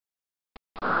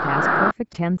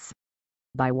perfect tense.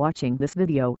 By watching this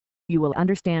video, you will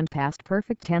understand past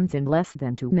perfect tense in less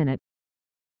than 2 minutes.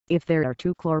 If there are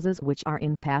two clauses which are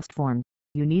in past form,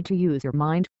 you need to use your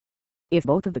mind. If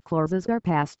both of the clauses are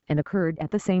past and occurred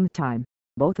at the same time,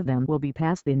 both of them will be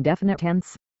past indefinite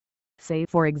tense. Say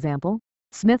for example,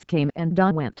 Smith came and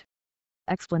Don went.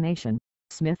 Explanation: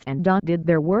 Smith and Don did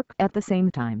their work at the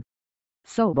same time.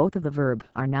 So both of the verb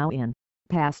are now in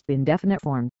past indefinite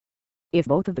form. If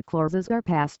both of the clauses are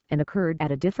past and occurred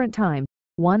at a different time,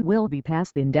 one will be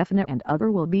past indefinite and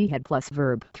other will be had plus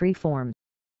verb 3 form.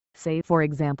 Say for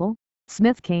example,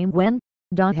 Smith came when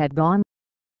Don had gone.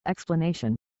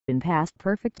 Explanation: in past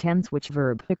perfect tense, which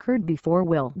verb occurred before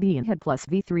will be in had plus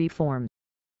v3 form,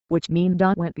 which mean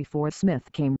Don went before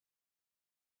Smith came.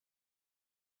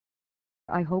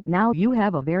 I hope now you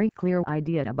have a very clear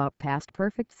idea about past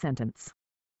perfect sentence.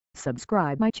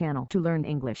 Subscribe my channel to learn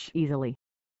English easily.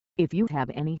 If you have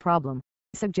any problem,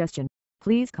 suggestion,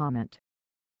 please comment.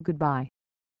 Goodbye.